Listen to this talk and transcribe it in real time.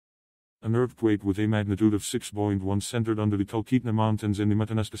An earthquake with a magnitude of 6.1 centered under the Talkeetna Mountains in the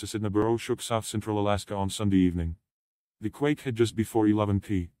Matanuska-Susitna Borough shook south-central Alaska on Sunday evening. The quake hit just before 11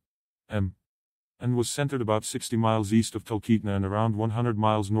 p.m. and was centered about 60 miles east of Talkeetna and around 100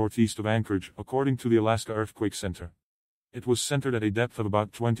 miles northeast of Anchorage, according to the Alaska Earthquake Center. It was centered at a depth of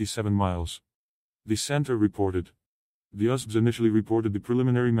about 27 miles. The center reported. The USGS initially reported the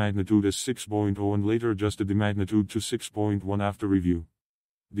preliminary magnitude as 6.0 and later adjusted the magnitude to 6.1 after review.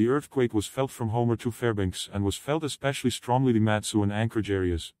 The earthquake was felt from Homer to Fairbanks and was felt especially strongly in the Matsu and Anchorage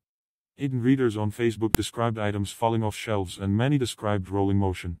areas. Aiden readers on Facebook described items falling off shelves and many described rolling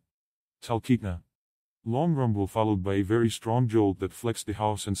motion. Talkeetna. Long rumble followed by a very strong jolt that flexed the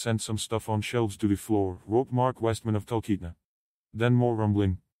house and sent some stuff on shelves to the floor, wrote Mark Westman of Talkeetna. Then more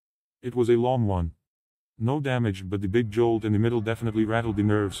rumbling. It was a long one. No damage, but the big jolt in the middle definitely rattled the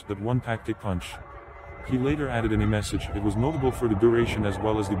nerves. That one packed a punch. He later added in a message, it was notable for the duration as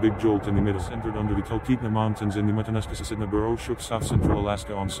well as the big jolt in the middle. Centered under the Talkeetna Mountains in the Matanuska-Susitna Borough shook south-central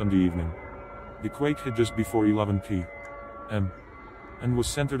Alaska on Sunday evening. The quake hit just before 11 p.m. and was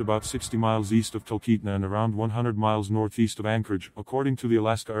centered about 60 miles east of Talkeetna and around 100 miles northeast of Anchorage, according to the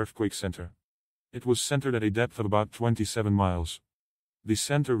Alaska Earthquake Center. It was centered at a depth of about 27 miles. The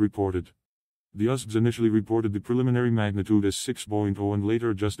center reported. The USGS initially reported the preliminary magnitude as 6.0 and later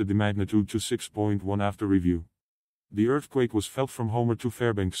adjusted the magnitude to 6.1 after review. The earthquake was felt from Homer to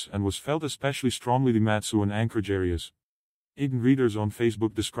Fairbanks and was felt especially strongly in the Matsu and Anchorage areas. Aiden readers on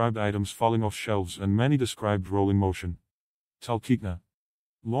Facebook described items falling off shelves and many described rolling motion. Talkeetna.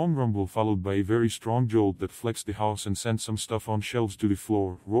 Long rumble followed by a very strong jolt that flexed the house and sent some stuff on shelves to the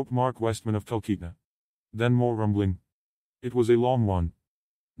floor, wrote Mark Westman of Talkeetna. Then more rumbling. It was a long one.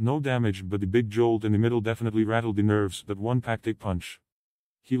 No damage, but the big jolt in the middle definitely rattled the nerves. That one packed a punch.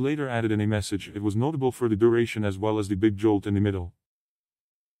 He later added in a message, it was notable for the duration as well as the big jolt in the middle.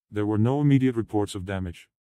 There were no immediate reports of damage.